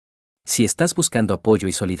Si estás buscando apoyo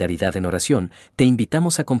y solidaridad en oración, te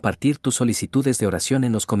invitamos a compartir tus solicitudes de oración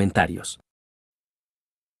en los comentarios.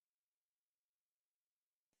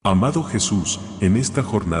 Amado Jesús, en esta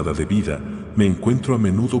jornada de vida, me encuentro a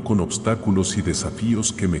menudo con obstáculos y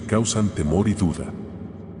desafíos que me causan temor y duda.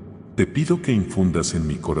 Te pido que infundas en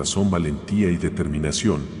mi corazón valentía y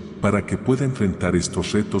determinación, para que pueda enfrentar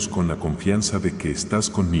estos retos con la confianza de que estás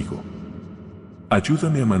conmigo.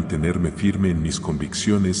 Ayúdame a mantenerme firme en mis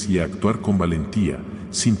convicciones y a actuar con valentía,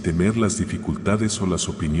 sin temer las dificultades o las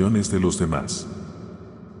opiniones de los demás.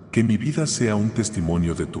 Que mi vida sea un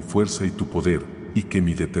testimonio de tu fuerza y tu poder, y que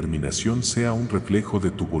mi determinación sea un reflejo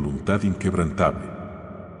de tu voluntad inquebrantable.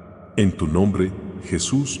 En tu nombre,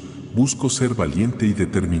 Jesús, busco ser valiente y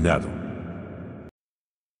determinado.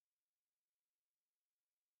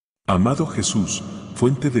 Amado Jesús,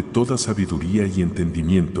 fuente de toda sabiduría y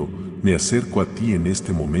entendimiento, me acerco a ti en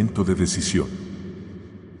este momento de decisión.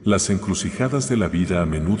 Las encrucijadas de la vida a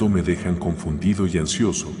menudo me dejan confundido y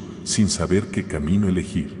ansioso, sin saber qué camino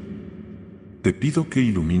elegir. Te pido que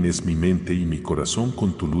ilumines mi mente y mi corazón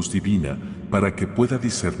con tu luz divina, para que pueda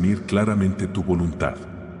discernir claramente tu voluntad.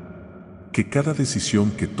 Que cada decisión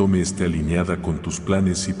que tome esté alineada con tus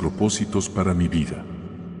planes y propósitos para mi vida.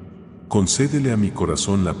 Concédele a mi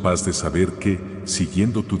corazón la paz de saber que,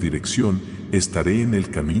 siguiendo tu dirección, estaré en el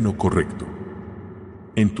camino correcto.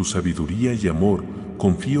 En tu sabiduría y amor,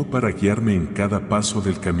 confío para guiarme en cada paso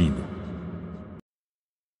del camino.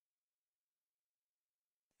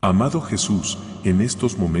 Amado Jesús, en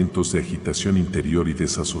estos momentos de agitación interior y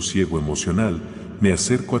desasosiego emocional, me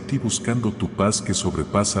acerco a ti buscando tu paz que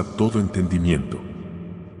sobrepasa todo entendimiento.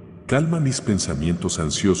 Calma mis pensamientos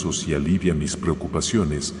ansiosos y alivia mis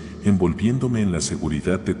preocupaciones, envolviéndome en la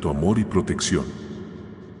seguridad de tu amor y protección.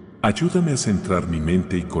 Ayúdame a centrar mi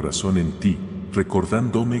mente y corazón en ti,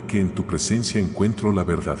 recordándome que en tu presencia encuentro la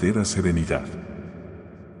verdadera serenidad.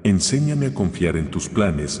 Enséñame a confiar en tus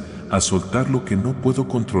planes, a soltar lo que no puedo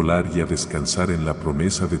controlar y a descansar en la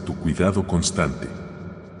promesa de tu cuidado constante.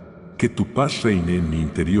 Que tu paz reine en mi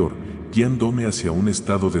interior, guiándome hacia un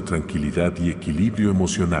estado de tranquilidad y equilibrio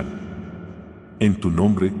emocional. En tu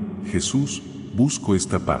nombre, Jesús, busco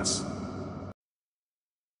esta paz.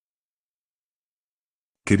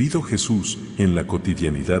 Querido Jesús, en la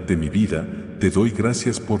cotidianidad de mi vida, te doy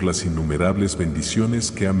gracias por las innumerables bendiciones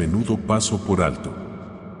que a menudo paso por alto.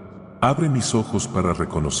 Abre mis ojos para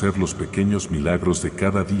reconocer los pequeños milagros de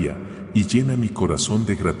cada día y llena mi corazón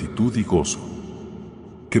de gratitud y gozo.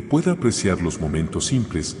 Que pueda apreciar los momentos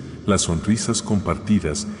simples, las sonrisas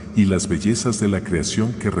compartidas y las bellezas de la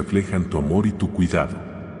creación que reflejan tu amor y tu cuidado.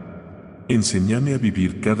 Enséñame a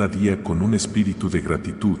vivir cada día con un espíritu de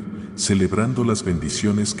gratitud, celebrando las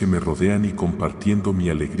bendiciones que me rodean y compartiendo mi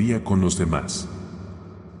alegría con los demás.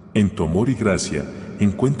 En tu amor y gracia,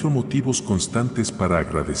 encuentro motivos constantes para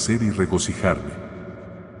agradecer y regocijarme.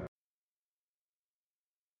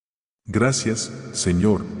 Gracias,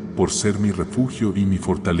 Señor, por ser mi refugio y mi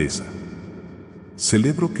fortaleza.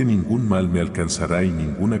 Celebro que ningún mal me alcanzará y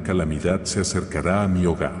ninguna calamidad se acercará a mi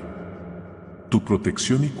hogar. Tu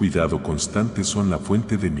protección y cuidado constante son la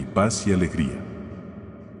fuente de mi paz y alegría.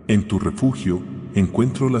 En tu refugio,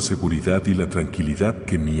 encuentro la seguridad y la tranquilidad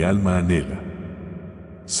que mi alma anhela.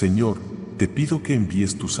 Señor, te pido que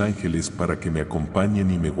envíes tus ángeles para que me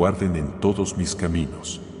acompañen y me guarden en todos mis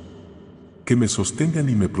caminos. Que me sostengan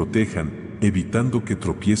y me protejan, evitando que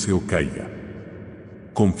tropiece o caiga.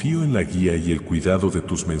 Confío en la guía y el cuidado de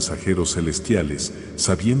tus mensajeros celestiales,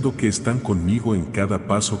 sabiendo que están conmigo en cada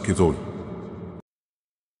paso que doy.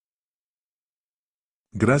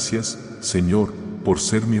 Gracias, Señor, por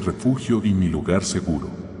ser mi refugio y mi lugar seguro.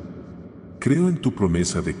 Creo en tu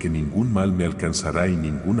promesa de que ningún mal me alcanzará y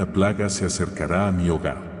ninguna plaga se acercará a mi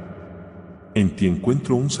hogar. En ti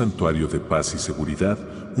encuentro un santuario de paz y seguridad,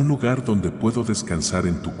 un lugar donde puedo descansar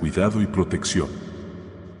en tu cuidado y protección.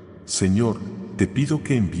 Señor, te pido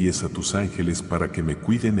que envíes a tus ángeles para que me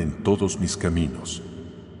cuiden en todos mis caminos.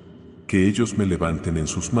 Que ellos me levanten en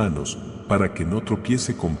sus manos, para que no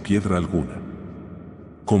tropiece con piedra alguna.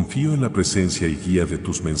 Confío en la presencia y guía de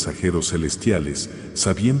tus mensajeros celestiales,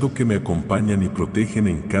 sabiendo que me acompañan y protegen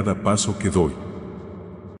en cada paso que doy.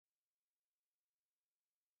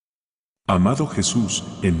 Amado Jesús,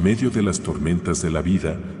 en medio de las tormentas de la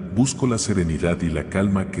vida, busco la serenidad y la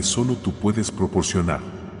calma que solo tú puedes proporcionar.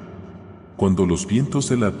 Cuando los vientos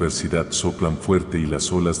de la adversidad soplan fuerte y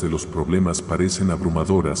las olas de los problemas parecen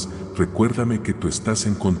abrumadoras, recuérdame que tú estás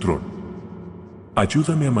en control.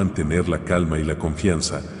 Ayúdame a mantener la calma y la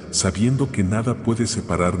confianza, sabiendo que nada puede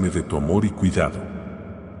separarme de tu amor y cuidado.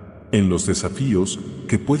 En los desafíos,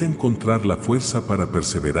 que pueda encontrar la fuerza para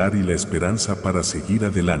perseverar y la esperanza para seguir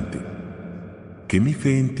adelante. Que mi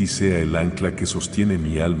fe en ti sea el ancla que sostiene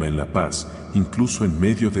mi alma en la paz, incluso en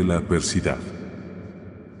medio de la adversidad.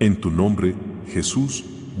 En tu nombre, Jesús,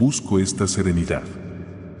 busco esta serenidad.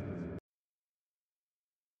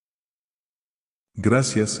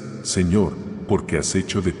 Gracias, Señor, porque has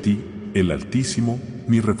hecho de ti, el Altísimo,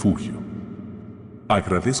 mi refugio.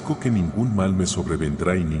 Agradezco que ningún mal me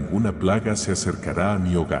sobrevendrá y ninguna plaga se acercará a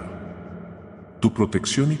mi hogar. Tu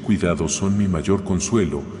protección y cuidado son mi mayor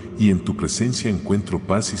consuelo, y en tu presencia encuentro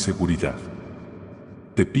paz y seguridad.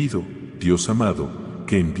 Te pido, Dios amado,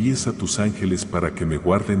 que envíes a tus ángeles para que me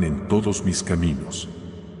guarden en todos mis caminos.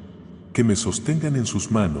 Que me sostengan en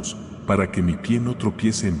sus manos, para que mi pie no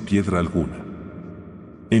tropiece en piedra alguna.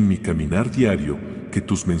 En mi caminar diario, que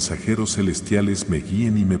tus mensajeros celestiales me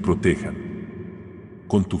guíen y me protejan.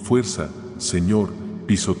 Con tu fuerza, Señor,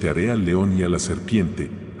 pisotearé al león y a la serpiente,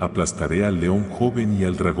 aplastaré al león joven y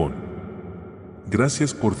al dragón.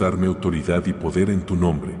 Gracias por darme autoridad y poder en tu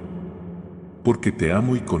nombre. Porque te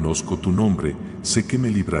amo y conozco tu nombre, sé que me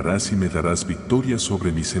librarás y me darás victoria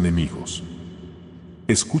sobre mis enemigos.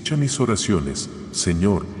 Escucha mis oraciones,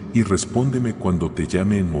 Señor, y respóndeme cuando te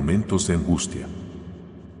llame en momentos de angustia.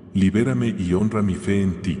 Libérame y honra mi fe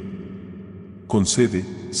en ti. Concede,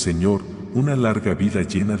 Señor, una larga vida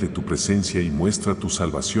llena de tu presencia y muestra tu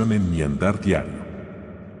salvación en mi andar diario.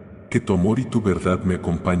 Que tu amor y tu verdad me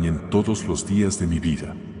acompañen todos los días de mi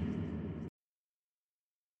vida.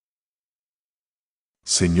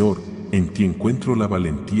 Señor, en ti encuentro la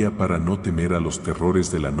valentía para no temer a los terrores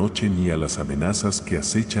de la noche ni a las amenazas que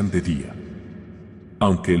acechan de día.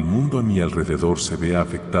 Aunque el mundo a mi alrededor se vea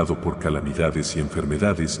afectado por calamidades y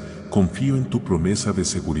enfermedades, confío en tu promesa de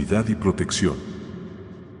seguridad y protección.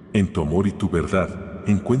 En tu amor y tu verdad,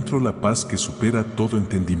 encuentro la paz que supera todo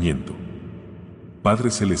entendimiento.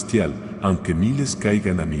 Padre Celestial, aunque miles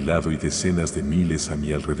caigan a mi lado y decenas de miles a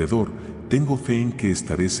mi alrededor, tengo fe en que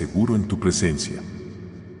estaré seguro en tu presencia.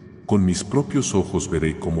 Con mis propios ojos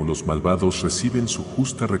veré cómo los malvados reciben su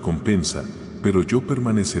justa recompensa, pero yo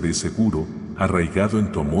permaneceré seguro, arraigado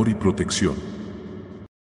en tu amor y protección.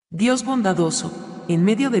 Dios bondadoso, en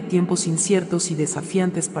medio de tiempos inciertos y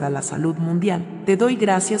desafiantes para la salud mundial, te doy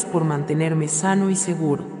gracias por mantenerme sano y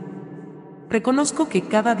seguro. Reconozco que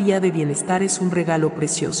cada día de bienestar es un regalo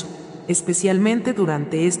precioso, especialmente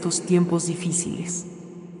durante estos tiempos difíciles.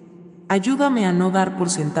 Ayúdame a no dar por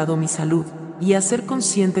sentado mi salud y a ser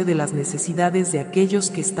consciente de las necesidades de aquellos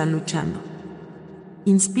que están luchando.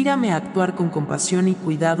 Inspírame a actuar con compasión y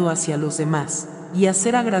cuidado hacia los demás y a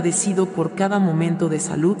ser agradecido por cada momento de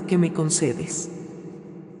salud que me concedes.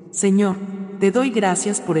 Señor, te doy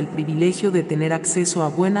gracias por el privilegio de tener acceso a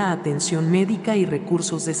buena atención médica y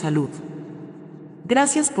recursos de salud.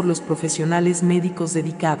 Gracias por los profesionales médicos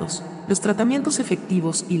dedicados, los tratamientos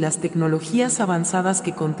efectivos y las tecnologías avanzadas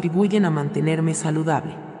que contribuyen a mantenerme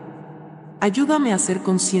saludable. Ayúdame a ser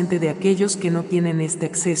consciente de aquellos que no tienen este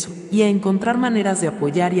acceso y a encontrar maneras de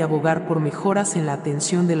apoyar y abogar por mejoras en la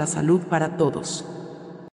atención de la salud para todos.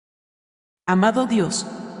 Amado Dios,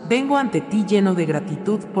 vengo ante ti lleno de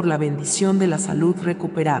gratitud por la bendición de la salud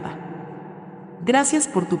recuperada. Gracias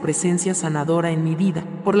por tu presencia sanadora en mi vida,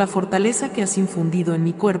 por la fortaleza que has infundido en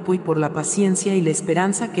mi cuerpo y por la paciencia y la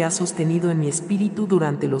esperanza que has sostenido en mi espíritu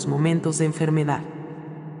durante los momentos de enfermedad.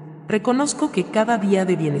 Reconozco que cada día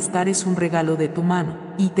de bienestar es un regalo de tu mano,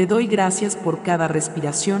 y te doy gracias por cada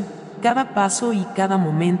respiración, cada paso y cada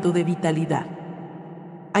momento de vitalidad.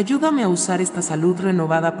 Ayúdame a usar esta salud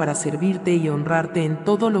renovada para servirte y honrarte en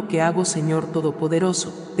todo lo que hago, Señor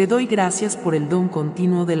Todopoderoso. Te doy gracias por el don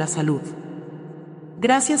continuo de la salud.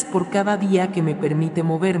 Gracias por cada día que me permite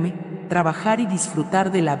moverme, trabajar y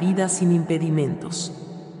disfrutar de la vida sin impedimentos.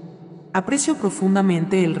 Aprecio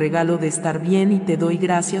profundamente el regalo de estar bien y te doy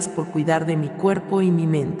gracias por cuidar de mi cuerpo y mi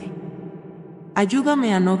mente.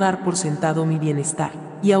 Ayúdame a no dar por sentado mi bienestar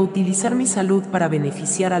y a utilizar mi salud para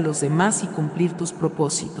beneficiar a los demás y cumplir tus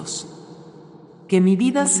propósitos. Que mi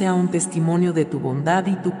vida sea un testimonio de tu bondad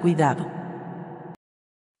y tu cuidado.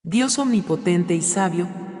 Dios omnipotente y sabio,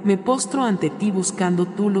 me postro ante ti buscando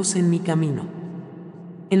tu luz en mi camino.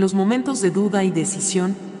 En los momentos de duda y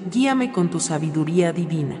decisión, guíame con tu sabiduría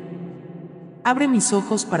divina. Abre mis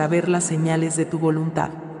ojos para ver las señales de tu voluntad,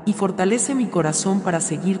 y fortalece mi corazón para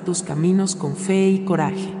seguir tus caminos con fe y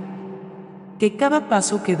coraje. Que cada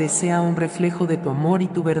paso que dé sea un reflejo de tu amor y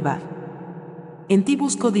tu verdad. En ti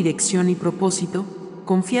busco dirección y propósito,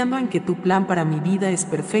 confiando en que tu plan para mi vida es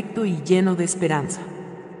perfecto y lleno de esperanza.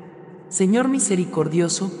 Señor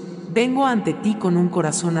misericordioso, vengo ante ti con un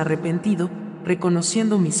corazón arrepentido,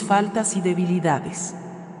 reconociendo mis faltas y debilidades.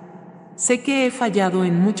 Sé que he fallado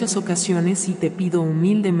en muchas ocasiones y te pido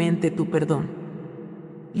humildemente tu perdón.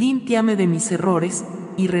 Límpiame de mis errores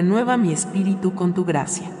y renueva mi espíritu con tu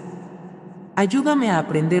gracia. Ayúdame a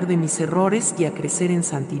aprender de mis errores y a crecer en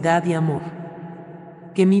santidad y amor.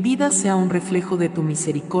 Que mi vida sea un reflejo de tu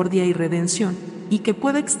misericordia y redención, y que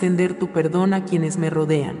pueda extender tu perdón a quienes me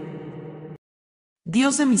rodean.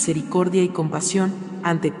 Dios de misericordia y compasión,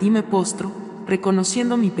 ante ti me postro,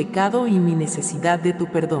 reconociendo mi pecado y mi necesidad de tu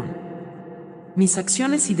perdón. Mis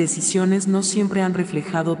acciones y decisiones no siempre han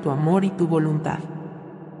reflejado tu amor y tu voluntad.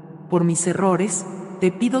 Por mis errores,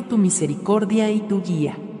 te pido tu misericordia y tu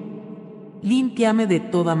guía. Límpiame de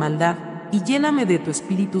toda maldad y lléname de tu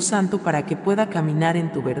Espíritu Santo para que pueda caminar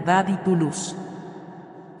en tu verdad y tu luz.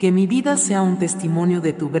 Que mi vida sea un testimonio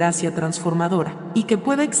de tu gracia transformadora y que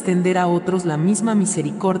pueda extender a otros la misma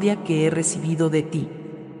misericordia que he recibido de ti.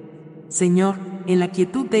 Señor, en la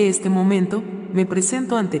quietud de este momento, me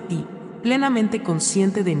presento ante ti, plenamente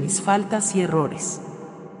consciente de mis faltas y errores.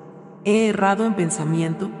 He errado en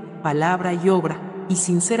pensamiento, palabra y obra, y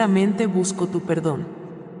sinceramente busco tu perdón.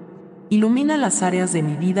 Ilumina las áreas de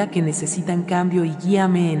mi vida que necesitan cambio y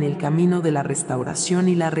guíame en el camino de la restauración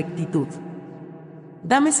y la rectitud.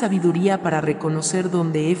 Dame sabiduría para reconocer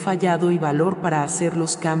dónde he fallado y valor para hacer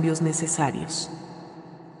los cambios necesarios.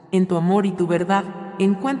 En tu amor y tu verdad,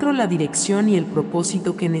 encuentro la dirección y el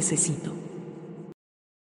propósito que necesito.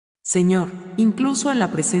 Señor, incluso en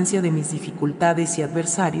la presencia de mis dificultades y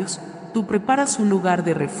adversarios, tú preparas un lugar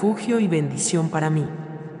de refugio y bendición para mí.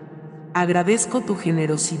 Agradezco tu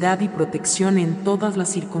generosidad y protección en todas las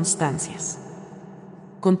circunstancias.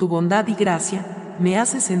 Con tu bondad y gracia, me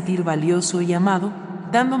haces sentir valioso y amado,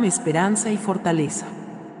 dándome esperanza y fortaleza.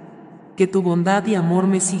 Que tu bondad y amor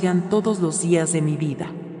me sigan todos los días de mi vida.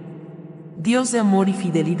 Dios de amor y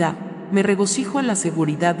fidelidad, me regocijo en la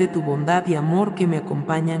seguridad de tu bondad y amor que me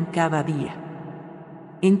acompañan cada día.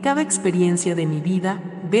 En cada experiencia de mi vida,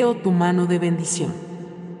 veo tu mano de bendición.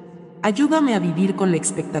 Ayúdame a vivir con la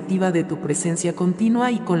expectativa de tu presencia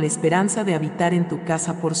continua y con la esperanza de habitar en tu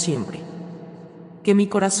casa por siempre. Que mi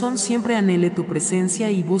corazón siempre anhele tu presencia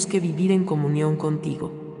y busque vivir en comunión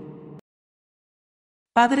contigo.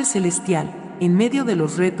 Padre Celestial, en medio de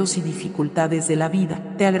los retos y dificultades de la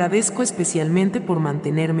vida, te agradezco especialmente por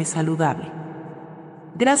mantenerme saludable.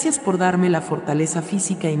 Gracias por darme la fortaleza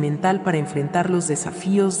física y mental para enfrentar los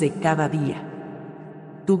desafíos de cada día.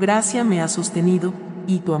 Tu gracia me ha sostenido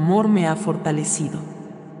y tu amor me ha fortalecido.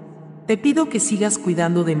 Te pido que sigas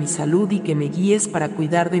cuidando de mi salud y que me guíes para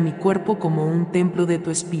cuidar de mi cuerpo como un templo de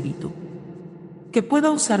tu espíritu. Que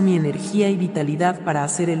pueda usar mi energía y vitalidad para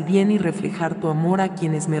hacer el bien y reflejar tu amor a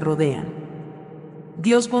quienes me rodean.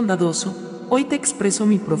 Dios bondadoso, hoy te expreso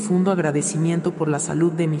mi profundo agradecimiento por la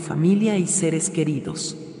salud de mi familia y seres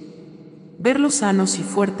queridos. Verlos sanos y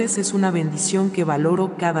fuertes es una bendición que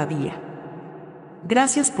valoro cada día.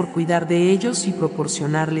 Gracias por cuidar de ellos y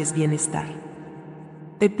proporcionarles bienestar.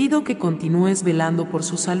 Te pido que continúes velando por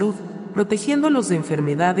su salud, protegiéndolos de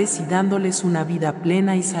enfermedades y dándoles una vida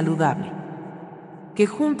plena y saludable. Que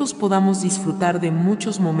juntos podamos disfrutar de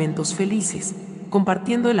muchos momentos felices,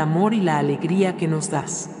 compartiendo el amor y la alegría que nos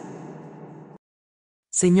das.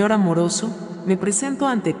 Señor amoroso, me presento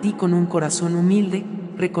ante ti con un corazón humilde,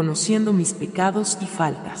 reconociendo mis pecados y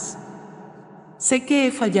faltas. Sé que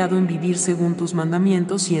he fallado en vivir según tus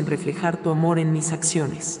mandamientos y en reflejar tu amor en mis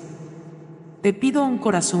acciones. Te pido un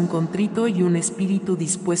corazón contrito y un espíritu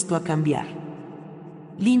dispuesto a cambiar.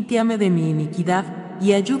 Límpiame de mi iniquidad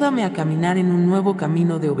y ayúdame a caminar en un nuevo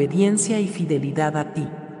camino de obediencia y fidelidad a ti.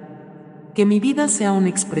 Que mi vida sea una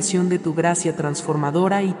expresión de tu gracia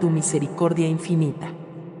transformadora y tu misericordia infinita.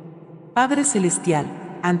 Padre Celestial,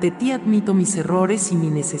 ante ti admito mis errores y mi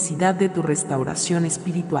necesidad de tu restauración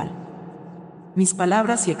espiritual. Mis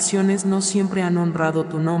palabras y acciones no siempre han honrado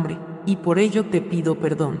tu nombre, y por ello te pido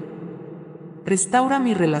perdón. Restaura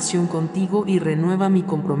mi relación contigo y renueva mi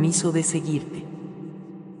compromiso de seguirte.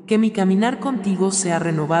 Que mi caminar contigo sea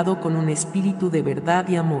renovado con un espíritu de verdad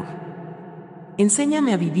y amor.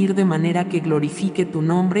 Enséñame a vivir de manera que glorifique tu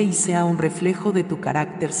nombre y sea un reflejo de tu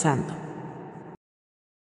carácter santo.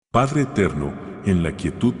 Padre eterno, en la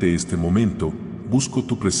quietud de este momento, busco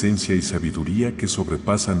tu presencia y sabiduría que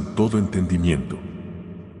sobrepasan todo entendimiento.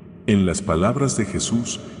 En las palabras de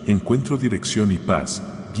Jesús, encuentro dirección y paz.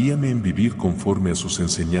 Guíame en vivir conforme a sus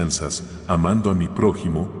enseñanzas, amando a mi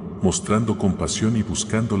prójimo, mostrando compasión y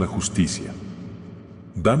buscando la justicia.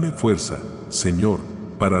 Dame fuerza, Señor,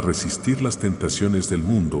 para resistir las tentaciones del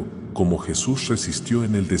mundo, como Jesús resistió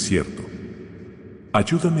en el desierto.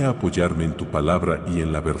 Ayúdame a apoyarme en tu palabra y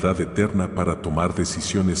en la verdad eterna para tomar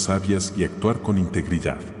decisiones sabias y actuar con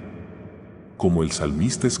integridad. Como el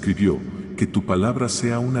salmista escribió, que tu palabra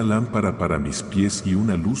sea una lámpara para mis pies y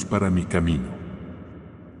una luz para mi camino.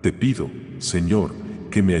 Te pido, Señor,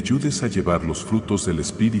 que me ayudes a llevar los frutos del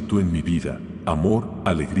Espíritu en mi vida: amor,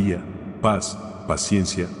 alegría, paz,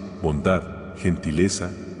 paciencia, bondad,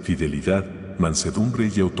 gentileza, fidelidad,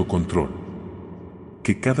 mansedumbre y autocontrol.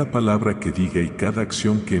 Que cada palabra que diga y cada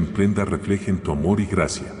acción que emprenda reflejen tu amor y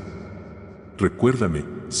gracia. Recuérdame,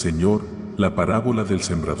 Señor, la parábola del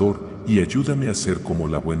sembrador y ayúdame a ser como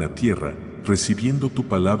la buena tierra, recibiendo tu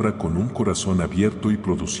palabra con un corazón abierto y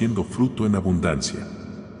produciendo fruto en abundancia.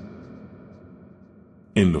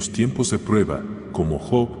 En los tiempos de prueba, como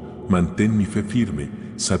Job, mantén mi fe firme,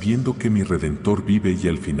 sabiendo que mi Redentor vive y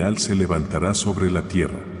al final se levantará sobre la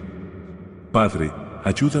tierra. Padre,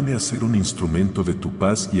 ayúdame a ser un instrumento de tu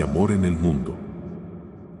paz y amor en el mundo.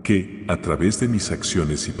 Que, a través de mis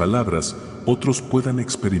acciones y palabras, otros puedan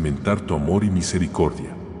experimentar tu amor y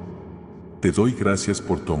misericordia. Te doy gracias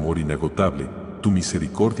por tu amor inagotable, tu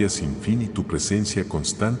misericordia sin fin y tu presencia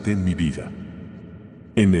constante en mi vida.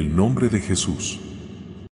 En el nombre de Jesús.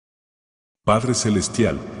 Padre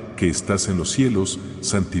Celestial, que estás en los cielos,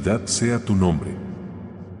 santidad sea tu nombre.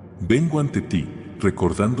 Vengo ante ti,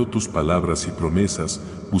 recordando tus palabras y promesas,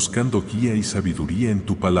 buscando guía y sabiduría en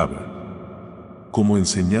tu palabra. Como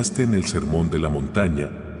enseñaste en el Sermón de la Montaña,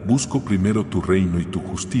 busco primero tu reino y tu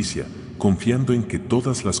justicia, confiando en que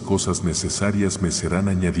todas las cosas necesarias me serán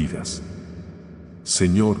añadidas.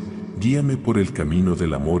 Señor, guíame por el camino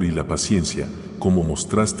del amor y la paciencia, como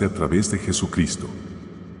mostraste a través de Jesucristo.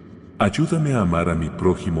 Ayúdame a amar a mi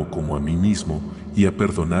prójimo como a mí mismo y a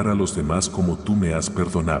perdonar a los demás como tú me has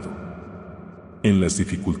perdonado. En las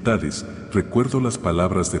dificultades, recuerdo las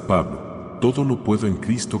palabras de Pablo: todo lo puedo en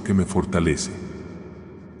Cristo que me fortalece.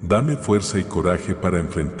 Dame fuerza y coraje para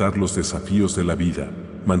enfrentar los desafíos de la vida,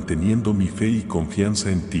 manteniendo mi fe y confianza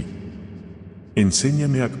en ti.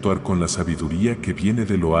 Enséñame a actuar con la sabiduría que viene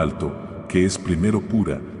de lo alto, que es primero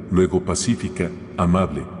pura, luego pacífica,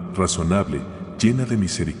 amable, razonable, llena de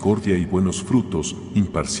misericordia y buenos frutos,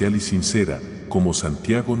 imparcial y sincera, como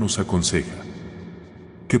Santiago nos aconseja.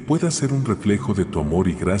 Que pueda ser un reflejo de tu amor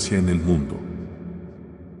y gracia en el mundo.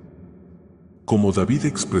 Como David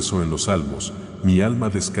expresó en los Salmos: mi alma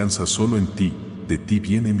descansa solo en ti, de ti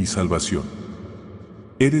viene mi salvación.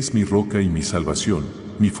 Eres mi roca y mi salvación,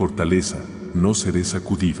 mi fortaleza, no seré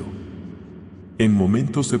sacudido. En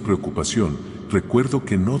momentos de preocupación, recuerdo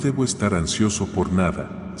que no debo estar ansioso por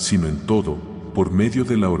nada, sino en todo, por medio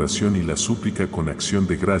de la oración y la súplica con acción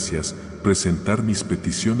de gracias, presentar mis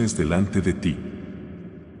peticiones delante de ti.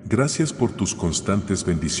 Gracias por tus constantes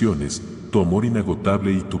bendiciones, tu amor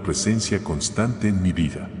inagotable y tu presencia constante en mi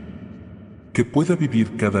vida. Que pueda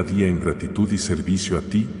vivir cada día en gratitud y servicio a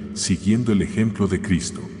ti, siguiendo el ejemplo de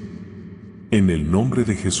Cristo. En el nombre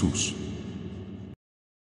de Jesús.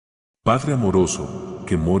 Padre amoroso,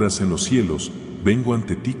 que moras en los cielos, vengo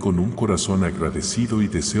ante ti con un corazón agradecido y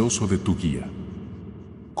deseoso de tu guía.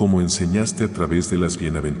 Como enseñaste a través de las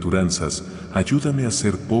bienaventuranzas, ayúdame a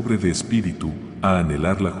ser pobre de espíritu, a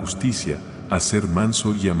anhelar la justicia, a ser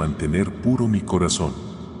manso y a mantener puro mi corazón.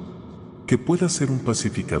 Que pueda ser un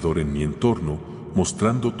pacificador en mi entorno,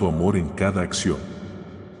 mostrando tu amor en cada acción.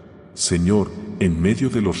 Señor, en medio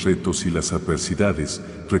de los retos y las adversidades,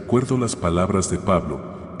 recuerdo las palabras de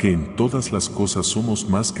Pablo, que en todas las cosas somos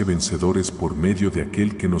más que vencedores por medio de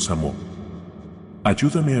aquel que nos amó.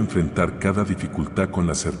 Ayúdame a enfrentar cada dificultad con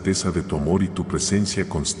la certeza de tu amor y tu presencia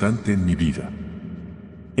constante en mi vida.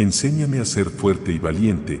 Enséñame a ser fuerte y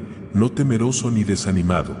valiente, no temeroso ni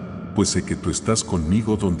desanimado, pues sé que tú estás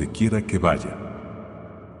conmigo donde quiera que vaya.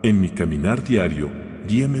 En mi caminar diario,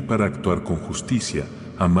 guíame para actuar con justicia,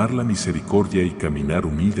 amar la misericordia y caminar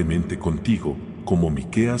humildemente contigo, como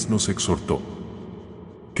Miqueas nos exhortó.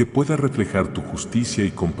 Que pueda reflejar tu justicia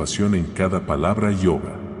y compasión en cada palabra y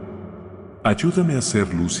obra. Ayúdame a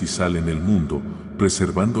ser luz y sal en el mundo,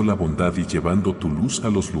 preservando la bondad y llevando tu luz a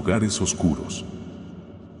los lugares oscuros.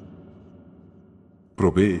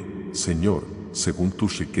 Provee, Señor, según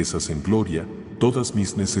tus riquezas en gloria, todas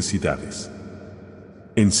mis necesidades.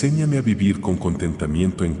 Enséñame a vivir con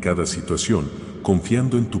contentamiento en cada situación,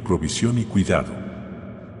 confiando en tu provisión y cuidado.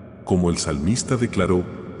 Como el salmista declaró: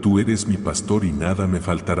 tú eres mi pastor y nada me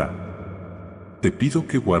faltará. Te pido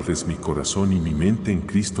que guardes mi corazón y mi mente en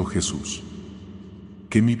Cristo Jesús.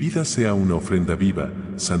 Que mi vida sea una ofrenda viva,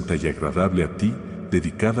 santa y agradable a ti,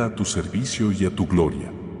 dedicada a tu servicio y a tu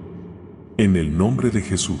gloria. En el nombre de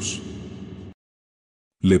Jesús.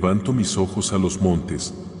 Levanto mis ojos a los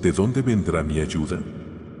montes, ¿de dónde vendrá mi ayuda?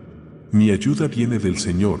 Mi ayuda viene del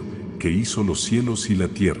Señor, que hizo los cielos y la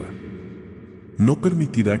tierra. No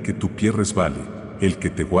permitirá que tu pie resbale, el que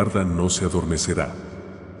te guarda no se adormecerá.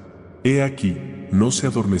 He aquí, no se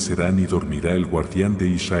adormecerá ni dormirá el guardián de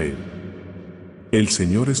Israel. El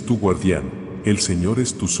Señor es tu guardián, el Señor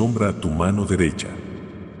es tu sombra a tu mano derecha.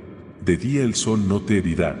 De día el sol no te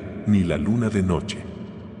herirá, ni la luna de noche.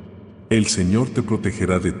 El Señor te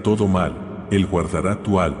protegerá de todo mal, Él guardará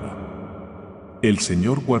tu alma. El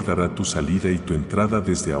Señor guardará tu salida y tu entrada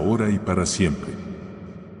desde ahora y para siempre.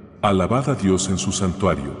 Alabad a Dios en su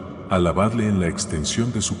santuario, alabadle en la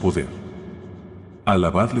extensión de su poder.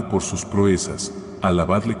 Alabadle por sus proezas,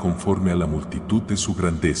 alabadle conforme a la multitud de su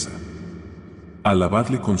grandeza.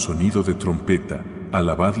 Alabadle con sonido de trompeta,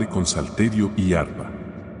 alabadle con salterio y arpa.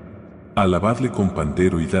 Alabadle con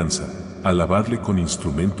pandero y danza, alabadle con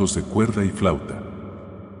instrumentos de cuerda y flauta.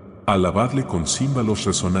 Alabadle con címbalos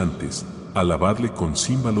resonantes, alabadle con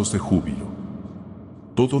címbalos de júbilo.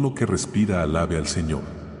 Todo lo que respira alabe al Señor.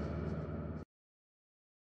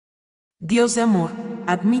 Dios de amor,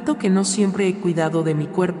 admito que no siempre he cuidado de mi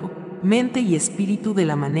cuerpo, mente y espíritu de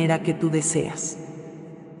la manera que tú deseas.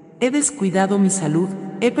 He descuidado mi salud,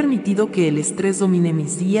 he permitido que el estrés domine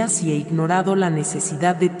mis días y he ignorado la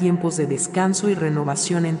necesidad de tiempos de descanso y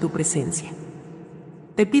renovación en tu presencia.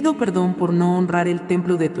 Te pido perdón por no honrar el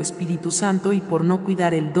templo de tu Espíritu Santo y por no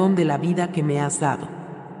cuidar el don de la vida que me has dado.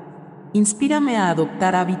 Inspírame a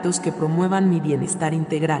adoptar hábitos que promuevan mi bienestar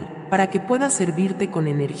integral, para que pueda servirte con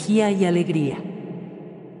energía y alegría.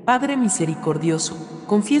 Padre misericordioso,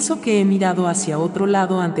 confieso que he mirado hacia otro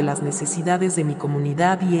lado ante las necesidades de mi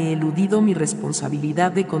comunidad y he eludido mi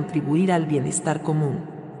responsabilidad de contribuir al bienestar común.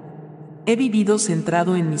 He vivido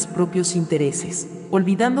centrado en mis propios intereses,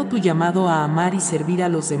 olvidando tu llamado a amar y servir a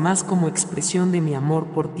los demás como expresión de mi amor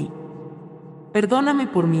por ti. Perdóname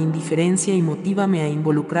por mi indiferencia y motívame a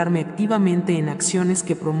involucrarme activamente en acciones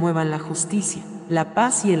que promuevan la justicia, la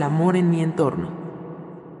paz y el amor en mi entorno.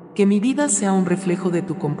 Que mi vida sea un reflejo de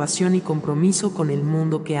tu compasión y compromiso con el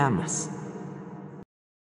mundo que amas.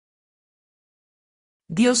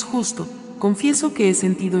 Dios justo, confieso que he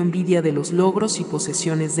sentido envidia de los logros y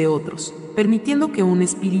posesiones de otros, permitiendo que un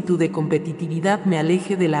espíritu de competitividad me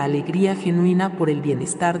aleje de la alegría genuina por el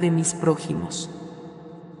bienestar de mis prójimos.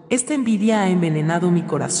 Esta envidia ha envenenado mi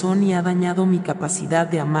corazón y ha dañado mi capacidad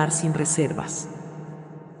de amar sin reservas.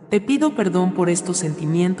 Te pido perdón por estos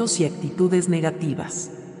sentimientos y actitudes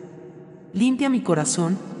negativas. Limpia mi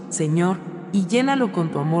corazón, Señor, y llénalo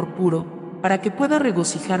con tu amor puro, para que pueda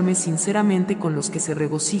regocijarme sinceramente con los que se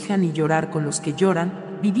regocijan y llorar con los que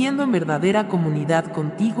lloran, viviendo en verdadera comunidad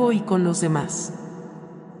contigo y con los demás.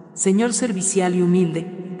 Señor servicial y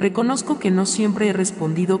humilde, reconozco que no siempre he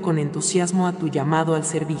respondido con entusiasmo a tu llamado al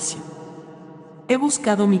servicio. He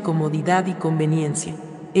buscado mi comodidad y conveniencia,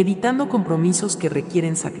 evitando compromisos que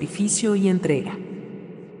requieren sacrificio y entrega.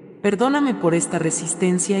 Perdóname por esta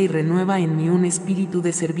resistencia y renueva en mí un espíritu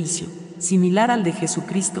de servicio, similar al de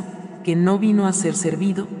Jesucristo, que no vino a ser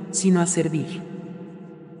servido, sino a servir.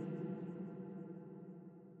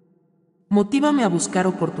 Motívame a buscar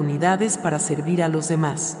oportunidades para servir a los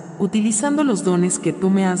demás, utilizando los dones que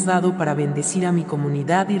tú me has dado para bendecir a mi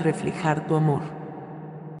comunidad y reflejar tu amor.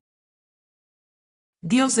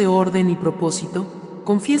 Dios de orden y propósito,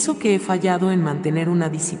 confieso que he fallado en mantener una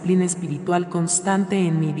disciplina espiritual constante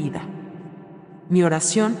en mi vida. Mi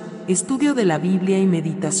oración, estudio de la Biblia y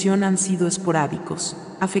meditación han sido esporádicos,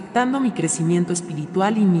 afectando mi crecimiento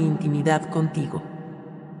espiritual y mi intimidad contigo.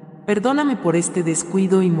 Perdóname por este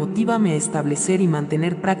descuido y motívame a establecer y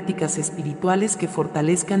mantener prácticas espirituales que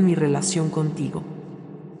fortalezcan mi relación contigo.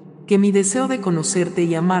 Que mi deseo de conocerte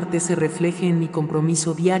y amarte se refleje en mi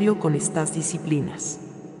compromiso diario con estas disciplinas.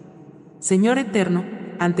 Señor eterno,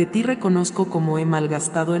 ante ti reconozco cómo he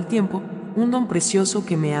malgastado el tiempo, un don precioso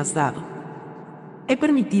que me has dado. He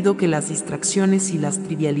permitido que las distracciones y las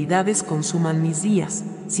trivialidades consuman mis días,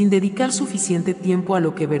 sin dedicar suficiente tiempo a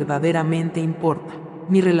lo que verdaderamente importa,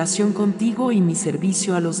 mi relación contigo y mi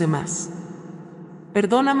servicio a los demás.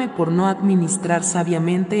 Perdóname por no administrar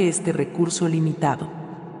sabiamente este recurso limitado.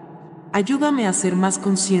 Ayúdame a ser más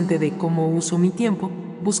consciente de cómo uso mi tiempo,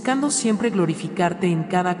 buscando siempre glorificarte en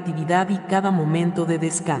cada actividad y cada momento de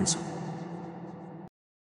descanso.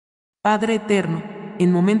 Padre eterno,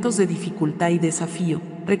 en momentos de dificultad y desafío,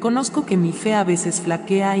 reconozco que mi fe a veces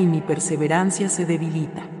flaquea y mi perseverancia se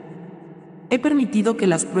debilita. He permitido que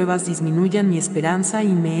las pruebas disminuyan mi esperanza y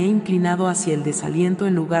me he inclinado hacia el desaliento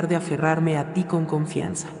en lugar de aferrarme a ti con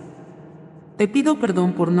confianza. Te pido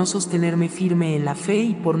perdón por no sostenerme firme en la fe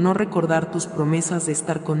y por no recordar tus promesas de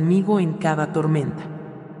estar conmigo en cada tormenta.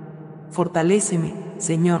 Fortaléceme,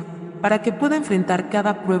 Señor, para que pueda enfrentar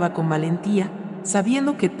cada prueba con valentía,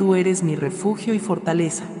 sabiendo que tú eres mi refugio y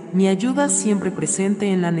fortaleza, mi ayuda siempre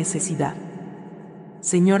presente en la necesidad.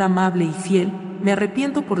 Señor amable y fiel, me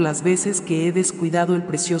arrepiento por las veces que he descuidado el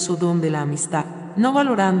precioso don de la amistad, no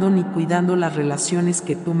valorando ni cuidando las relaciones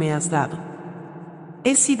que tú me has dado.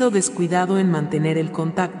 He sido descuidado en mantener el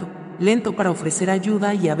contacto, lento para ofrecer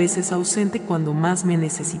ayuda y a veces ausente cuando más me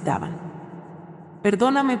necesitaban.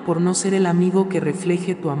 Perdóname por no ser el amigo que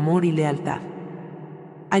refleje tu amor y lealtad.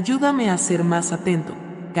 Ayúdame a ser más atento,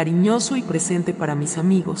 cariñoso y presente para mis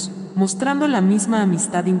amigos, mostrando la misma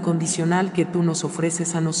amistad incondicional que tú nos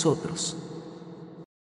ofreces a nosotros.